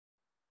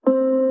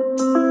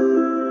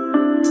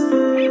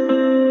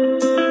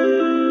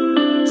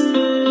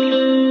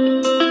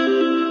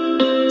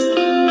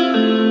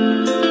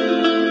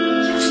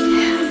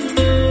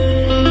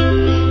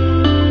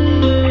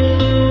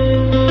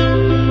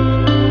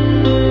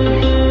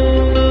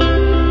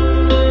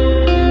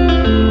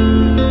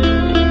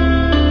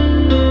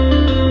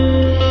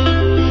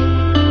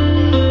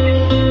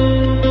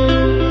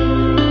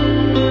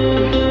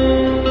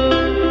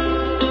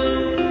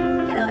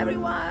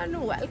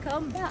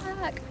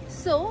back.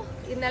 So,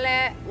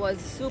 Innale was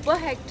super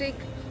hectic.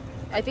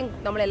 I think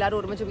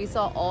we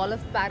saw all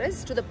of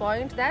Paris to the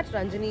point that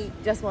Ranjini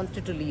just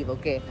wanted to leave,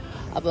 okay?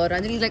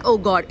 Ranjini is like, oh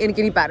god,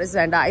 in Paris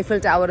and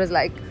Eiffel Tower is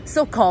like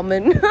so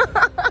common.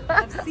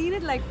 I've seen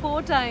it like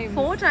 4 times.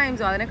 4 times.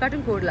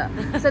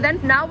 So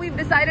then now we've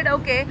decided,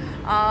 okay,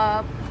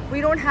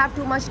 we don't have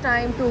too much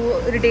time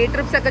to day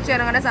trips.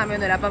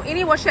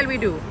 What shall we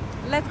do?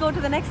 Let's go to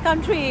the next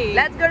country.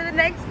 Let's go to the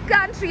next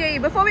country.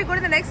 Before we go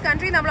to the next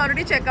country, we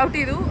already checked out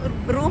the room.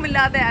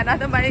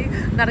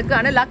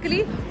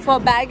 Luckily for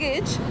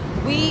baggage,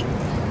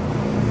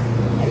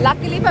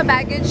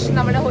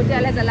 our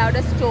hotel has allowed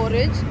us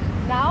storage.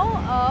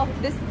 Now,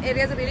 this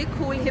area is a really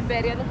cool, hip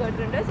area in the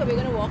Gurdrunda. So we're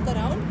going to walk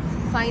around,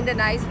 find a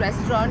nice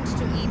restaurant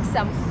to eat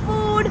some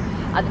food.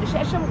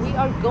 We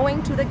are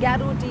going to the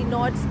Garudi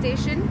North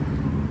station.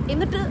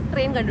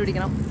 Train we'll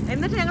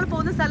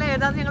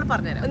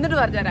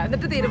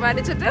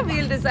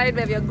decide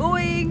where we are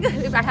going.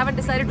 If I haven't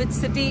decided which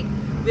city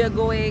we are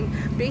going,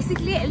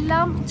 basically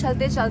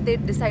chalte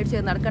decide.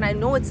 And I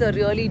know it's a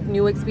really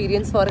new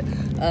experience for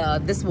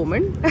this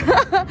woman.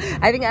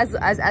 I think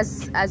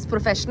as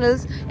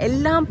professionals,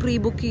 ellam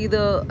pre-book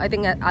either. I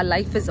think our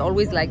life is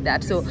always like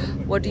that. So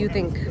what do you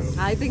think?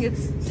 I think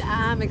it's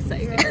damn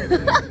exciting.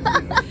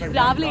 And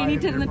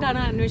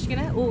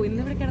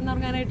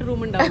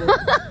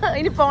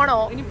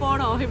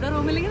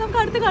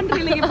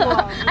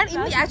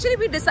actually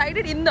we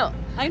decided in the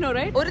I know,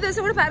 right?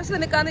 Paris,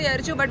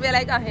 but we're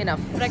like, enough.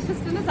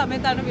 Breakfast in the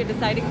Sametana, we're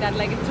deciding that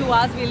like in 2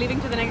 hours we're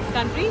leaving to the next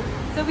country.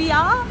 So we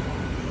are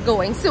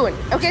going soon.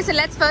 Okay, so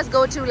let's first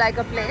go to like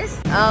a place.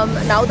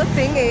 Now the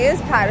thing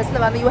is, Paris,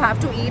 you have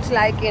to eat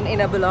like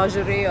in a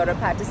boulangerie or a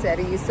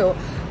patisserie. So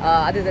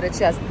other than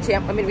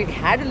I mean, we've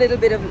had a little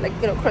bit of like,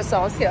 you know,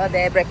 croissants here or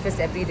there, breakfast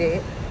every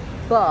day.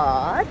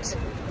 But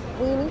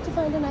we need to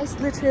find a nice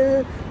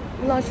little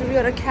boulangerie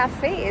or a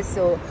cafe.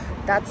 So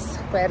that's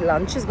where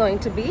lunch is going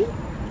to be.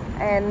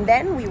 And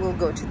then we will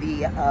go to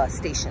the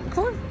station.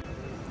 Cool?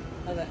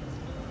 Okay.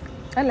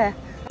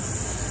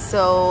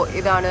 So,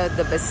 this is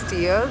the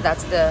Bastille.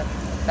 That's the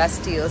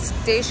Bastille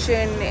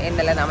station. In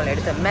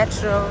the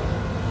metro.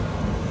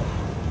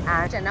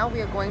 And now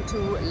we are going to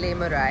Les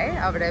Marais.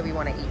 Where we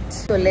want to eat.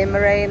 So, Les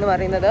Marais in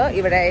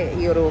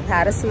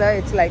Paris,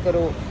 it's like a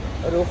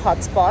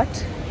hotspot,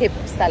 hip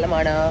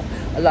stalamana.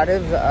 A lot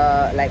of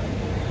like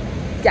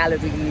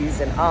galleries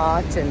and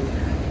art and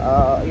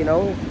you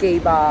know, gay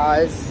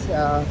bars.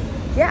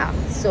 Yeah.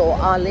 So,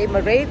 Les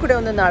Marais kude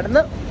onnu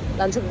nadannu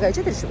lunch okke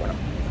kaichu thirishu ponam.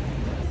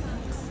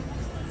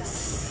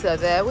 So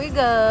there we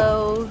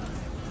go.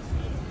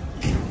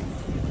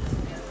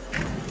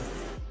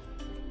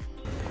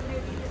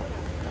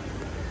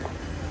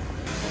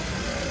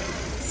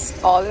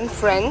 It's all in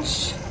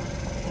French,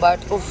 but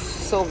oof,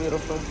 so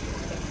beautiful.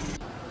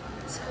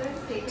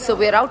 So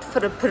we're out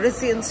for a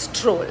Parisian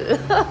stroll.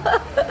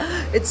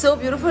 It's so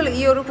beautiful.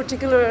 In a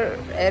particular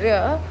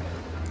area,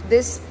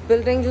 this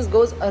building just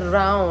goes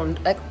around,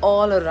 like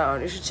all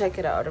around. You should check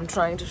it out. I'm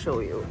trying to show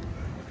you.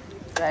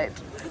 Right.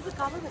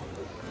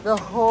 The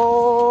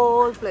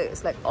whole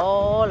place, like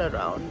all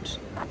around.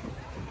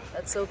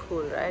 That's so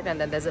cool, right?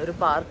 And then there's a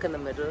park in the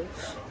middle.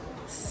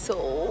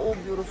 So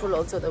beautiful.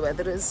 Also, the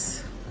weather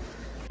is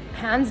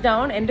hands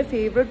down. And the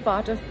favorite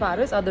part of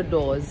Paris are the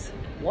doors.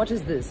 What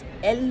is this?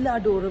 Ella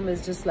Dorum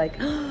is just like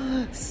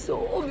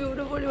so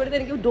beautiful.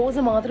 Doors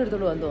are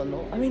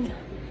I mean,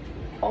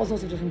 all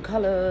sorts of different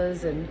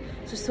colors and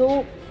just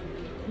so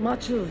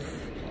much of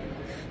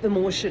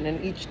emotion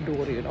in each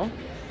door, you know.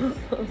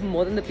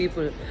 More than the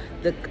people.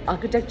 The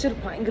architecture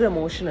is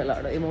emotional.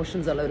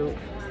 Emotions are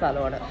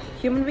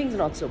human beings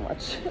not so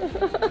much.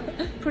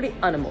 Pretty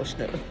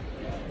unemotional.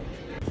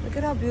 Look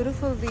at how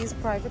beautiful these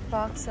private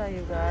parks are,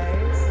 you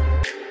guys.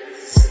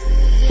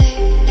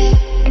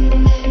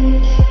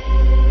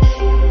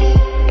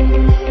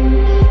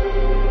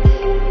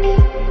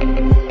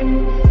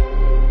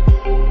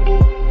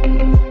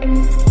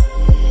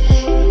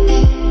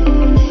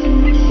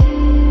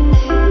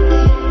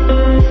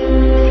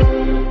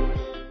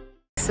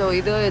 So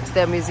either it's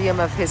their Museum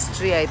of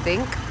History, I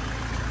think,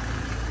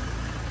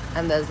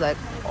 and there's like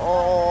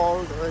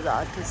all those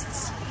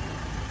artists'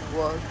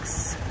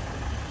 works.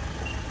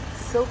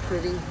 So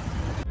pretty.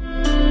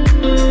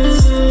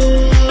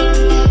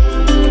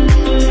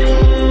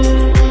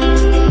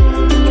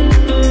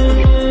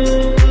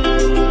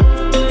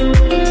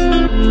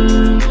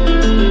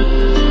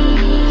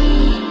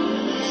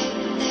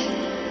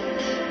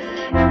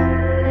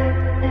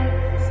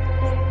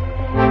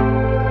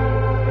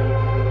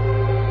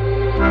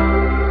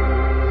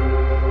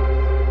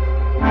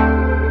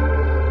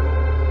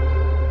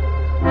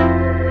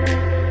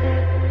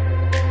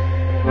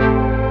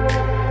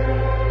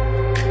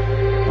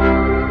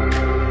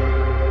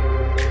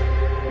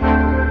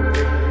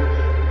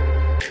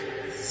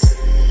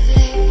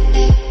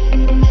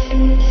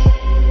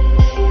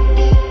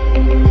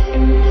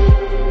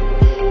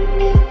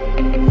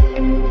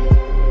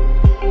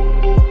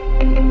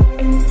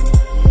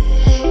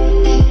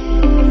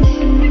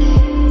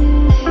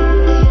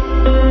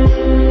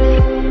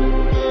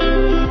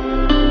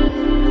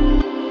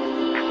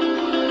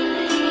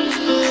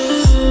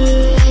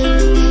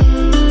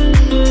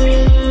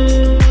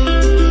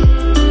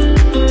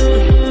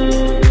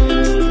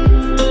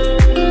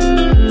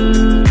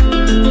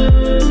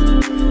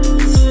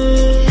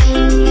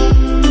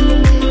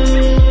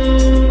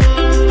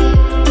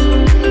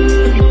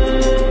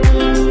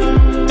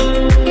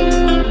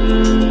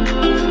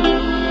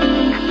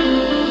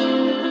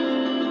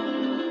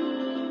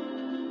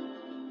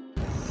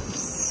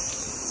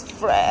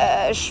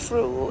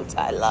 fruits.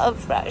 I love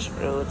fresh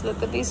fruits.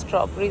 Look at these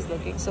strawberries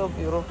looking so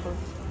beautiful.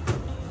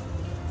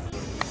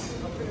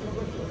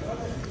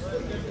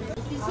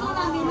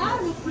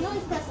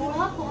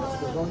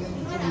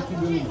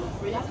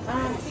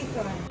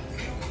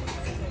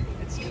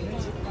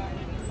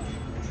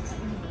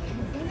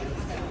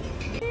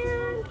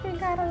 And we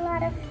got a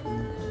lot of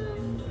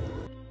fun.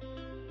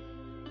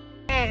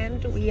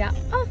 And we are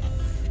off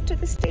to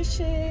the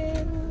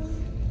station.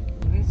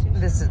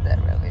 This is the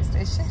railway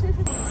station.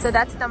 So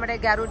that's the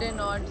Garuda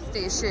Nord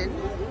station.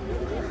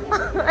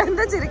 And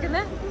that's it.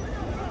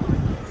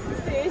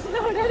 Station.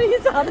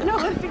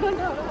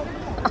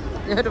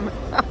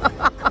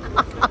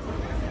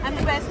 And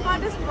the best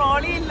part is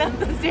probably in the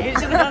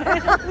station.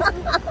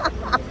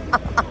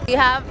 We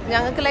have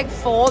like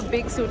 4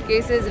 big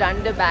suitcases,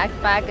 run the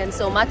backpack, and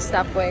so much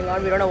stuff going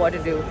on. We don't know what to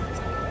do.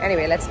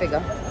 Anyway, let's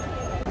figure.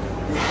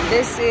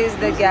 This is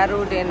the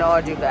Garuda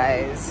Nord, you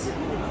guys.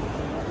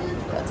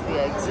 That's the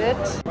exit.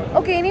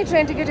 Okay, any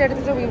train ticket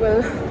editor, we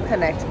will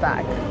connect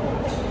back.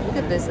 Look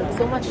at this, it's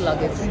so much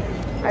luggage.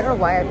 I don't know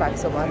why I packed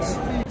so much.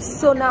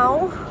 So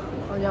now,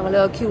 we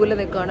are queue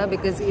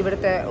because here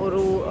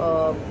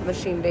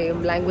machine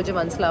language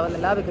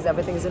because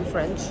everything is in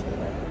French,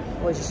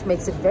 which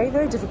makes it very,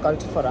 very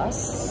difficult for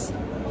us.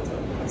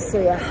 So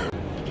yeah,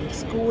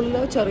 school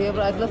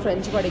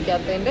French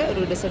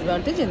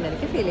disadvantage and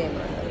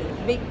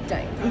big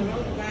time.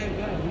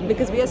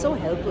 Because we are so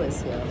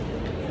helpless here.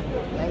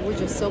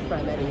 Language is so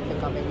primary if you're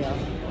coming here.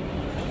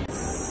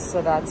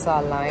 So that's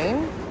our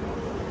line.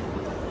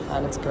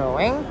 And it's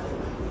growing.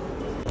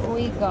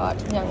 We got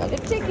the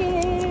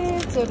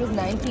ticket. So it was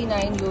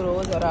 99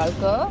 euros or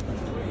alka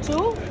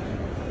to...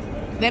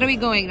 Where are we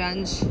going,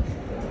 Ranj?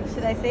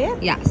 Should I say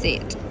it? Yeah, say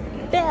it.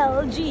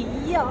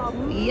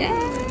 Belgium.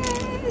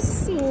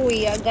 Yes,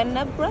 we are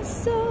gonna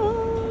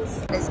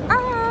Brussels. It's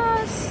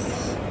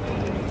us.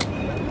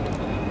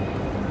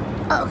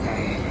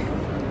 Okay.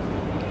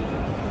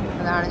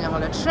 We're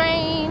on a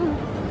train.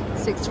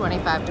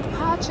 6:25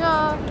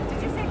 departure.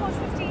 Did you say coach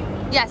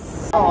 15?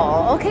 Yes.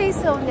 Oh, okay.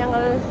 So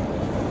we're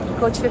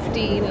coach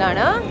 15,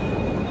 Lana.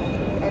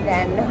 And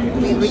then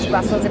we'll reach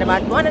Brussels in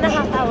about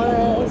 1.5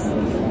 hours.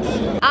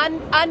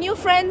 Our new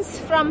friends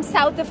from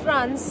south of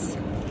France.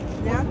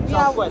 Yeah.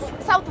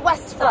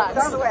 Southwest France.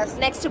 Southwest.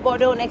 Next to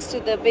Bordeaux, next to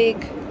the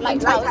big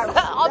lighthouse.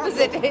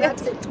 Opposite.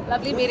 That's it.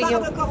 Lovely meeting you.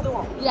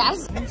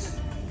 Yes.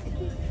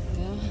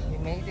 Yeah, we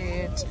made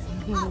it.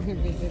 We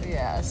made it.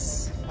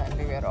 Yes.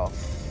 Finally, we're off.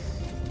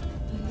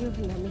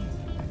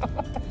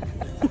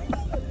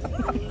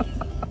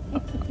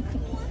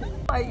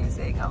 Why are you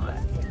saying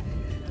that?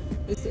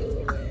 So,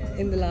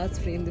 in the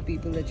last frame, the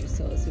people that you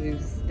saw, so we were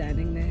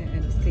standing there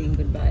and saying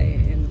goodbye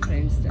in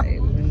French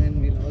style, and then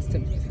we lost a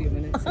few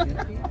minutes.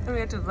 We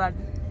had to run.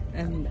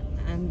 And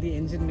the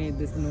engine made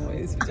this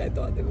noise, which I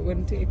thought they were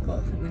going to take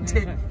off. And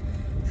then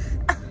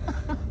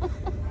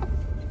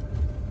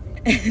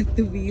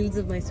the wheels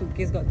of my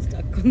suitcase got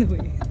stuck on the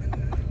way.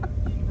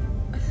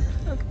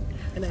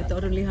 And I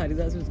thought only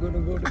Haridas was going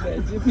to go to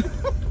Belgium.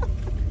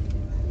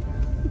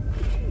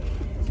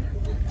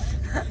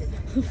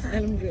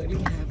 I'm really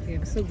happy.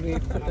 I'm so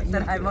grateful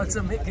That I'm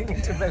also making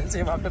it to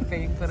Belgium after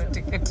paying for a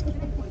ticket.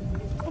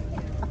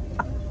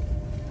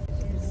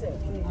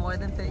 More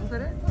than paying for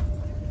it?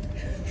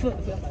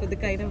 for the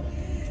kind of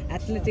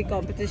athletic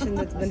competition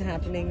that's been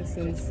happening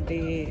since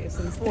 3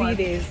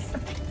 days.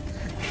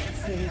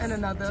 And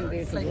another 2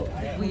 days like ago.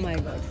 Oh my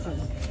god. So,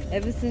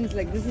 ever since,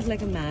 like, this is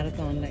like a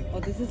marathon, like, or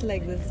this is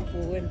like this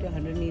 4 into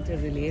 100 meter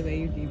relay where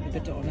you leave the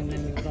baton and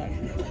then you run.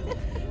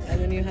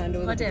 And then you hand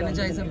over What the baton.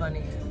 energizer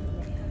bunny?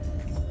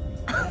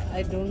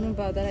 I don't know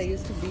about that. I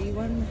used to be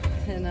one,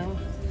 and now.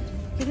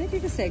 Can I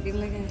take a second?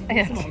 Like, I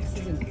need some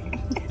oxygen.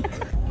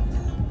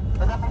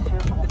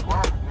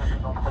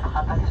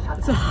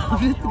 So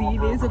after 3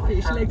 days of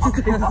facial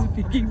exercises,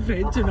 speaking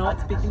French or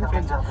not speaking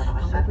French,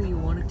 however you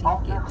want to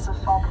take it.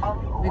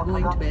 We're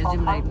going to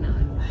Belgium right now.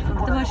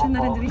 What's the version,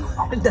 Ranjini?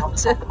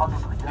 Dutch.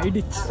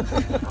 Haridas.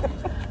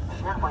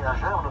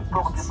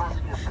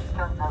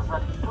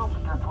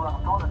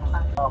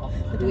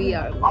 We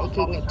are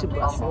making it to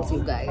Brussels,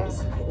 you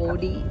guys.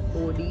 Odi,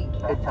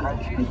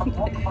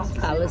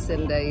 Palace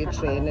and a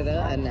trainer,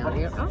 and now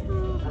we're off.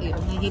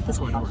 You keep this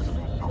one.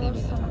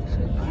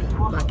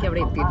 There we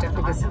go.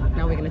 Because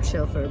now we're gonna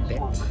chill for a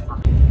bit.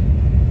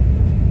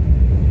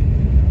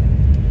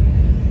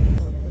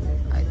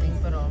 I think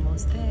we're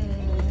almost there.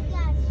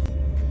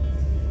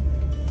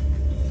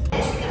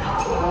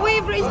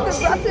 We've reached the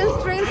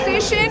Brussels train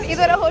station. This is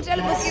a hotel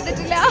book.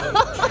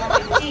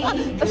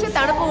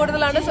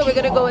 So we're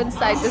gonna go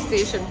inside the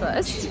station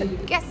first.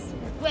 Guess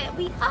where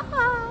we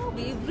are.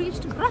 We've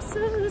reached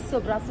Brussels. So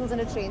Brussels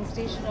and a train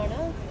station,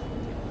 Anna.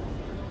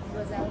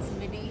 Brussels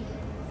mini.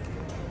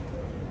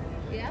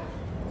 Yeah.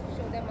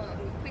 Show them a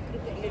quick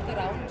look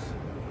around.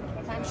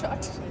 Fan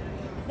shot.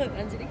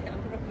 Ranjini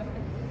camera.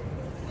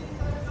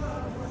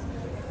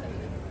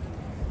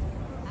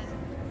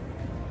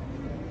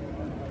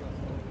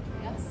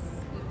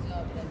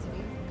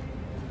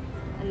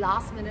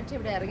 last minute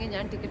ഇവിടെ ഇറങ്ങി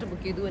ഞാൻ ticket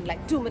book ചെയ്തു in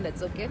like 2 minutes,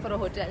 okay, for a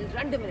hotel.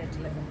 2 minutes.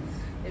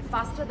 It's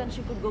faster than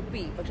she could go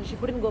pee, but she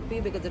couldn't go pee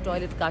because the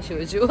toilet കാശ്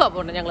വെച്ചു.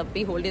 അപ്പോൾ ഞങ്ങൾ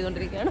pee hold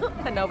ചെയ്തുകൊണ്ടിരിക്കുകയാണ്.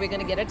 And now we're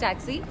going to get a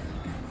taxi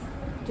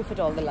to fit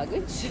all the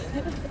luggage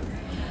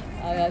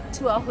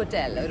to our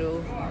hotel.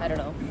 I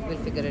don't know.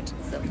 We'll figure it.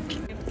 So,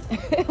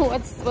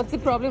 what's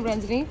the problem,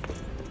 Ranjini?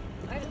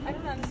 I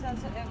don't understand.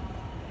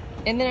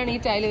 എന്തിനാണ് ഈ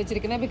tile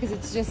വെച്ചിരിക്കുന്നത്? Because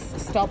it's just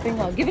stopping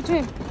her. Give it to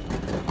him.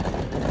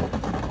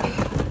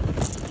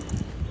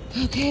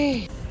 Okay.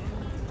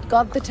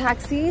 Got the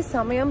taxi.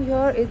 Samayam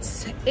here. It's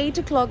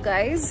 8 o'clock,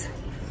 guys.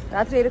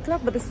 After 8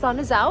 o'clock, but the sun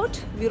is out.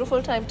 Beautiful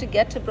time to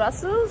get to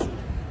Brussels.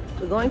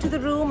 We're going to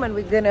the room and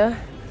we're gonna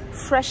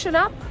freshen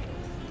up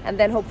and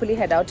then hopefully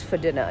head out for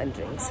dinner and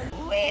drinks.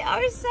 We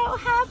are so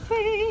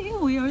happy.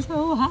 We are so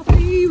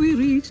happy. We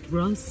reached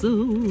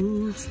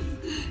Brussels.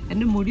 And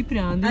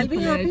I'll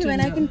be happy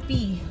when I can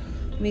pee.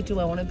 Me too.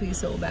 I want to pee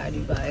so bad,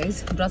 you guys.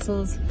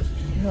 Brussels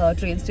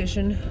train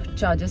station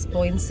charges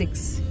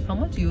 0.6. How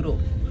much? Euro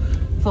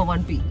for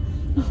 1 pee.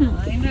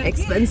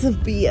 Expensive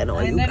pee and all.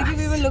 And then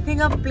we were looking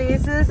up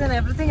places and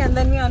everything, and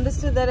then we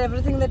understood that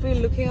everything that we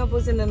were looking up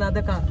was in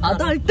another car.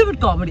 The ultimate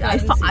comedy.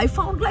 I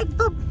found like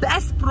the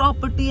best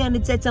property and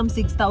it said some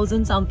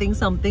 6,000 something.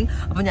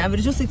 Upon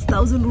average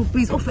 6,000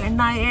 rupees. Oh, friend,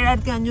 I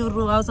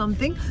 7,500 or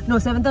something. No,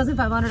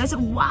 7,500. I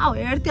said, wow,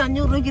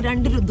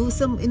 7,500 do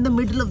some in the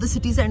middle of the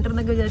city center.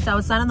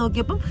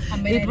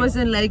 It was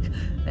in like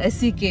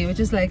SEK,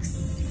 which is like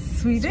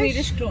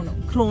Swedish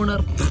kroner,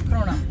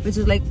 which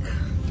is like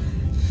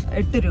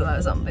 8 രൂപ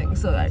or something.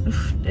 So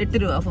 8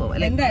 രൂപ for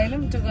like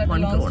to cut a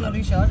long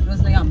story short, it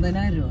was like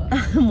 50,000 രൂപ.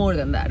 More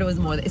than that. It was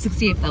more than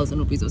 68,000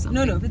 rupees or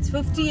something. No, it's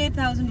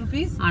 58,000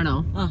 rupees. ആണോ?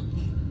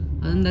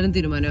 അതെന്തായാലും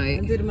തീരുമാനമായി.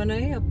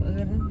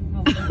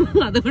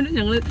 അതുകൊണ്ട്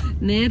ഞങ്ങൾ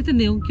നേരത്തെ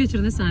നോക്കി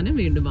വെച്ചിരുന്ന സാധനം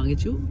വീണ്ടും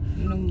വാങ്ങിച്ചു.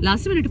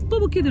 ലാസ്റ്റ് മിനിറ്റ് ഇപ്പൊ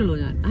ബുക്ക് ചെയ്തുള്ളൂ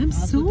ഞാൻ. ഐ എം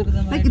സോ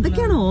ലൈക്ക്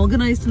ഇതൊക്കെയാണ്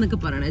ഓർഗനൈസ്ഡ് എന്നൊക്കെ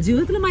പറയണത്.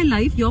 ജീവിതത്തിൽ my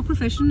life, your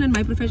profession and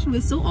my profession,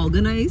 we're so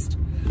organized.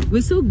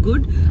 We're so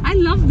good. I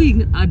love being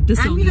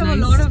disorganized. And we have a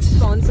lot of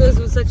sponsors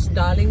who are such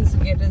darlings to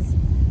get us,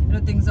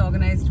 things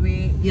organized way.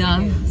 Yeah,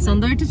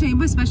 Sandharita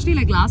Chamber, especially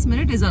like last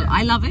minute,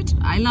 I love it.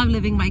 I love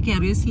living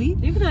vicariously.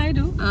 Even I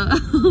do.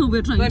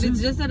 We're trying but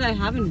it's just that I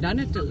haven't done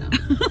it till now.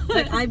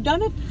 Like I've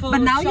done it for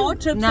short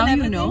trips and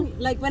everything. Know.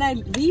 Like when I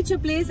reach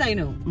a place, I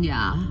know.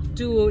 Yeah.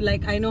 To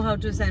like I know how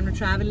to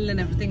travel and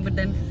everything, but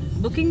then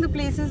booking the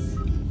places,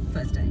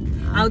 first time.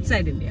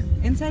 Outside India.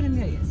 Inside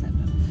India, yes.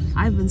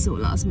 I've been so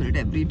last minute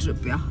every trip,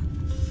 yeah.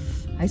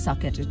 I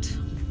suck at it.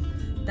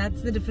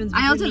 That's the difference.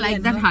 I also like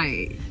that high.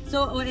 So,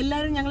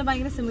 ellarum njangal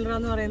bhayangara similar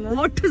aanu parayunnu.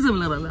 What is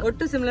similar alla?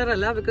 What is similar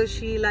alla because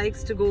she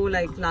likes to go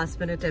like last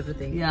minute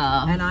everything.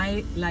 Yeah. And I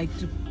like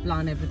to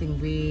plan everything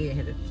way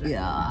ahead of time.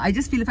 Yeah. I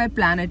just feel if I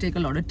plan, I take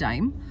a lot of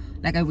time.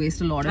 Like I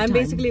waste a lot of time. I'm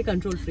basically a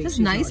control freak. It's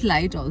nice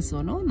light also,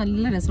 no?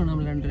 Nalla resam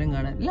nammal rendarum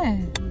kaana alle.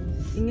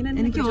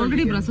 എനിക്ക്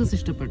already Brussels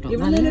ഇഷ്ടപ്പെട്ടു.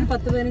 ഇങ്ങനെ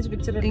 10-15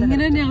 picture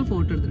ഇങ്ങനെ ഞങ്ങൾ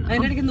photo എടുത്തു.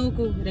 അതിനിടയ്ക്ക്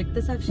നോക്കൂ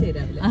രക്തസാക്ഷി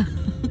രാവിലെ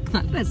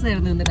നല്ല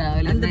രസമായിരുന്നു ഇന്ന്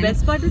രാവിലെ. And the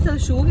best part is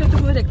our show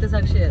കേട്ടപ്പോൾ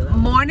രക്തസാക്ഷിയായിരുന്നു.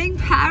 Morning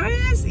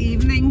Paris,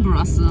 evening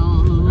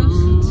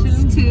Brussels.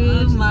 Too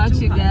much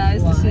you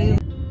guys.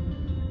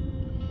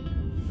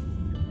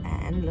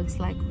 And looks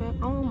like we're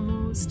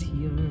almost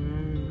here.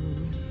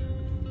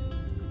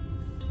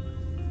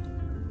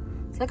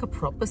 It's like a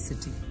proper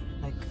city,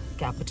 like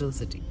capital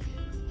city.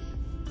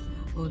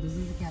 Oh, this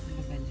is the capital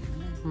of Belgium.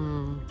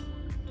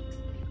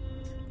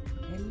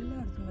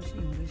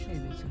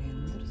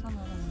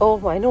 Oh,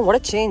 I know. What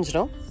a change,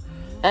 no?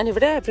 And if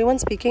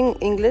everyone's speaking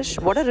English,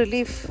 what a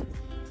relief.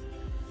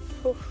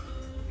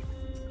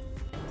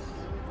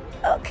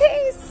 Okay,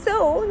 so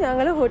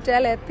ഞങ്ങൾ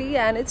hotel എത്തി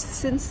and it's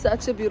in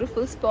such a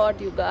beautiful spot,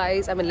 you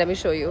guys. I mean, let me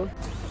show you.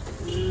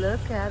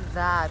 Look at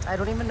that. I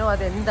don't even know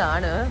what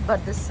endana, but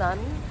the sun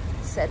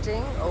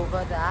setting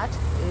over that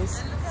is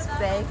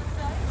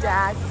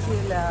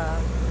spectacular.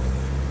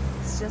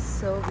 It's just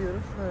so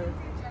beautiful.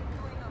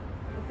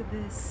 Look at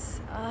this.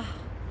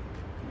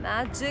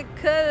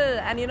 Magical.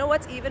 And you know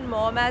what's even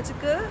more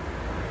magical?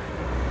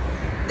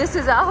 This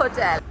is our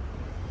hotel.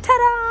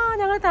 Ta-da!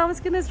 ഞങ്ങൾ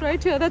താമസിക്കുന്നത് is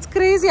right here. That's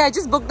crazy. I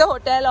just booked the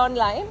hotel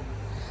online.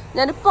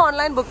 ഞാനിപ്പോൾ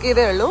online book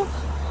ചെയ്തേ ഉള്ളൂ.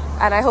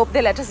 And I hope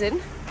they let us in.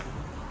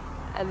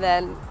 And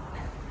then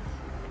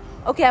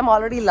okay, I'm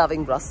already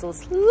loving Brussels.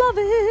 Love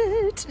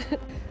it.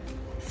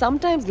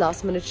 Sometimes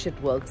last minute shit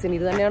works. In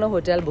idana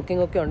hotel booking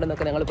okay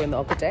undennokke njangal poi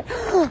nokkate.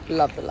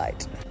 Love the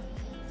light.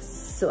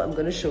 So I'm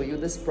going to show you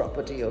this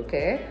property,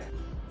 okay?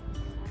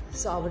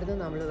 So avudna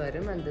nammal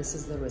varum and this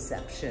is the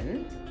reception.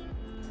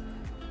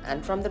 And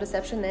from the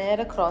reception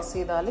nere cross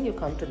cheyidale you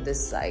come to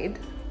this side.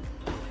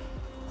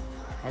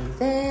 And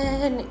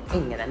then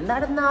ingane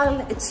nadannal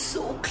it's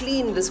so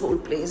clean, this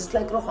whole place. It's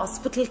like a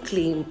hospital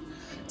clean.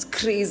 It's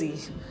crazy.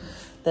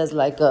 There's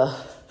like a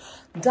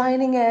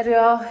dining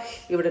area.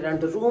 You would have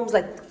 2 rooms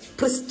like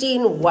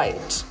pristine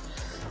white,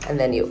 and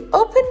then you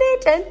open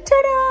it and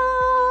ta-da!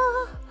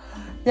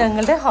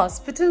 ഞങ്ങളുടെ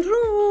hospital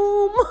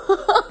room.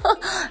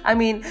 I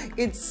mean,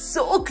 it's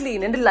so clean.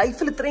 എൻ്റെ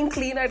ലൈഫിൽ ഇത്രയും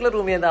clean ആയിട്ടുള്ള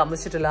room ഞാൻ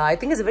താമസിച്ചിട്ടില്ല. I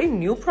think it's a very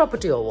new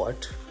property or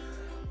what?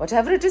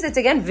 whatever it is, it's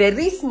again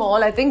very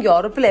small. I think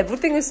Europe,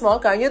 everything is small.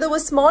 Kanyada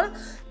was small.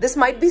 This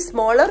might be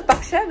smaller,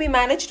 but we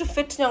managed to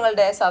fit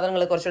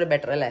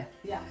better.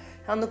 Yeah.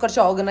 And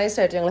organized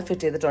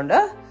fit.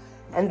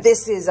 And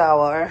this is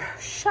our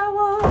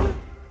shower,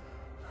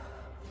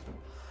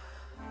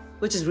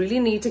 which is really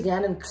neat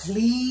again and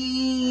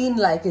clean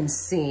like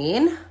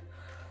insane.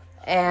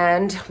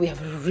 And we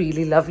have a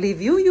really lovely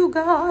view, you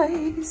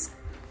guys.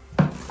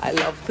 I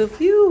love the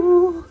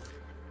view.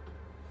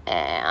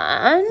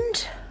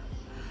 And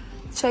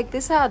check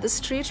this out, the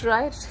street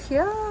right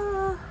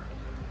here.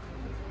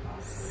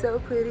 So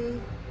pretty.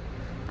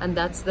 And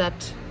that's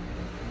that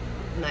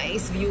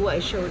nice view I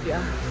showed you.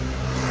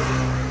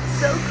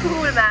 So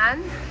cool,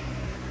 man.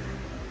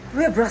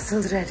 We're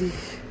Brussels ready.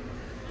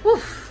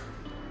 Woof.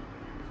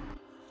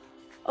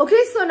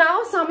 Okay, so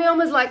now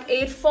Samyam is like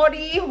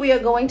 8:40. We are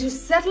going to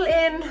settle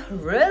in,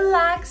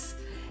 relax,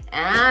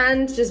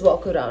 and just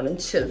walk around and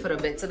chill for a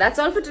bit. So that's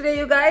all for today,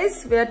 you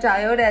guys. We are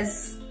tired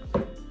as...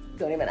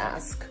 don't even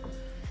ask.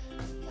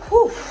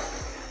 Whew.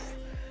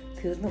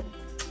 Feels no...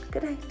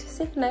 Good night.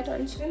 Say good night,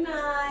 Ranj. Good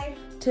night.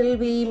 Till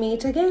we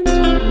meet again.